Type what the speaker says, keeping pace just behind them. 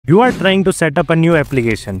You are trying to set up a new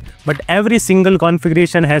application, but every single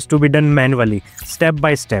configuration has to be done manually, step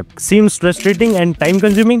by step. Seems frustrating and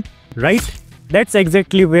time-consuming, right? That's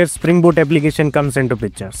exactly where Spring Boot application comes into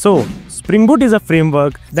picture. So, Spring Boot is a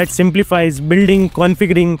framework that simplifies building,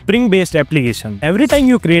 configuring Spring-based application. Every time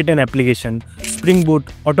you create an application, Spring Boot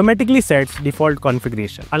automatically sets default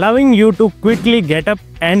configuration, allowing you to quickly get up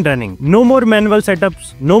and running. No more manual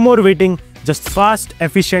setups, no more waiting, just fast,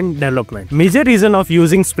 efficient development. Major reason of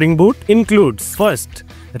using Spring Boot includes: first,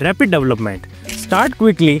 rapid development. Start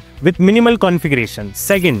quickly with minimal configuration.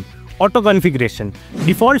 Second, auto-configuration,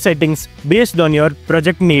 default settings based on your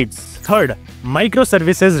project needs. Third,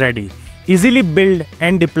 microservices ready. Easily build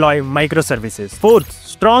and deploy microservices. Fourth,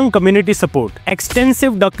 strong community support,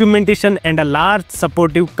 extensive documentation and a large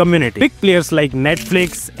supportive community. Big players like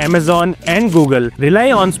Netflix, Amazon and Google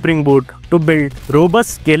rely on Spring Boot to build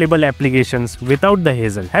robust, scalable applications without the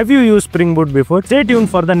hassle. Have you used Spring Boot before? Stay tuned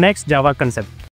for the next Java concept.